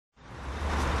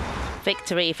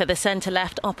Victory for the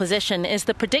centre-left opposition is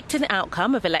the predicted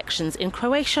outcome of elections in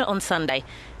Croatia on Sunday.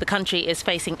 The country is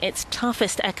facing its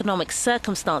toughest economic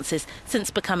circumstances since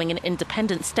becoming an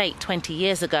independent state 20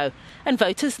 years ago, and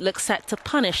voters look set to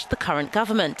punish the current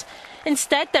government.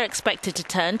 Instead, they're expected to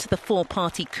turn to the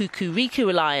four-party Kukuriku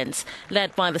alliance,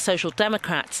 led by the Social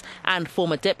Democrats and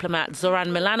former diplomat Zoran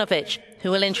Milanovic, who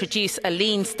will introduce a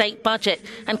lean state budget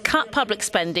and cut public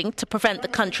spending to prevent the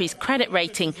country's credit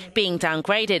rating being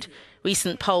downgraded.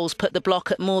 Recent polls put the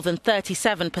bloc at more than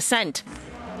 37%.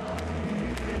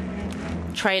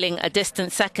 Trailing a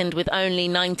distant second with only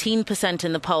 19%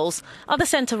 in the polls are the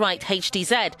centre-right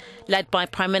HDZ, led by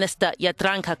Prime Minister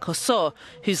Jadranka Kosor,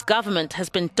 whose government has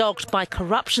been dogged by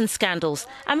corruption scandals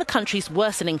and the country's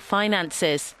worsening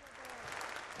finances.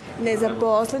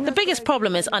 The biggest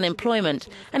problem is unemployment,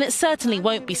 and it certainly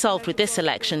won't be solved with this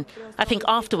election. I think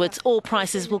afterwards all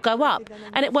prices will go up,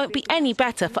 and it won't be any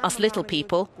better for us little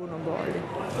people.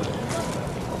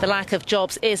 The lack of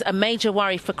jobs is a major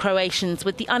worry for Croatians,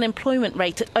 with the unemployment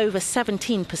rate at over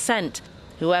 17%.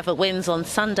 Whoever wins on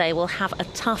Sunday will have a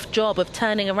tough job of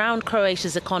turning around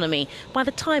Croatia's economy by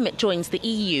the time it joins the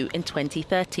EU in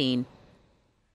 2013.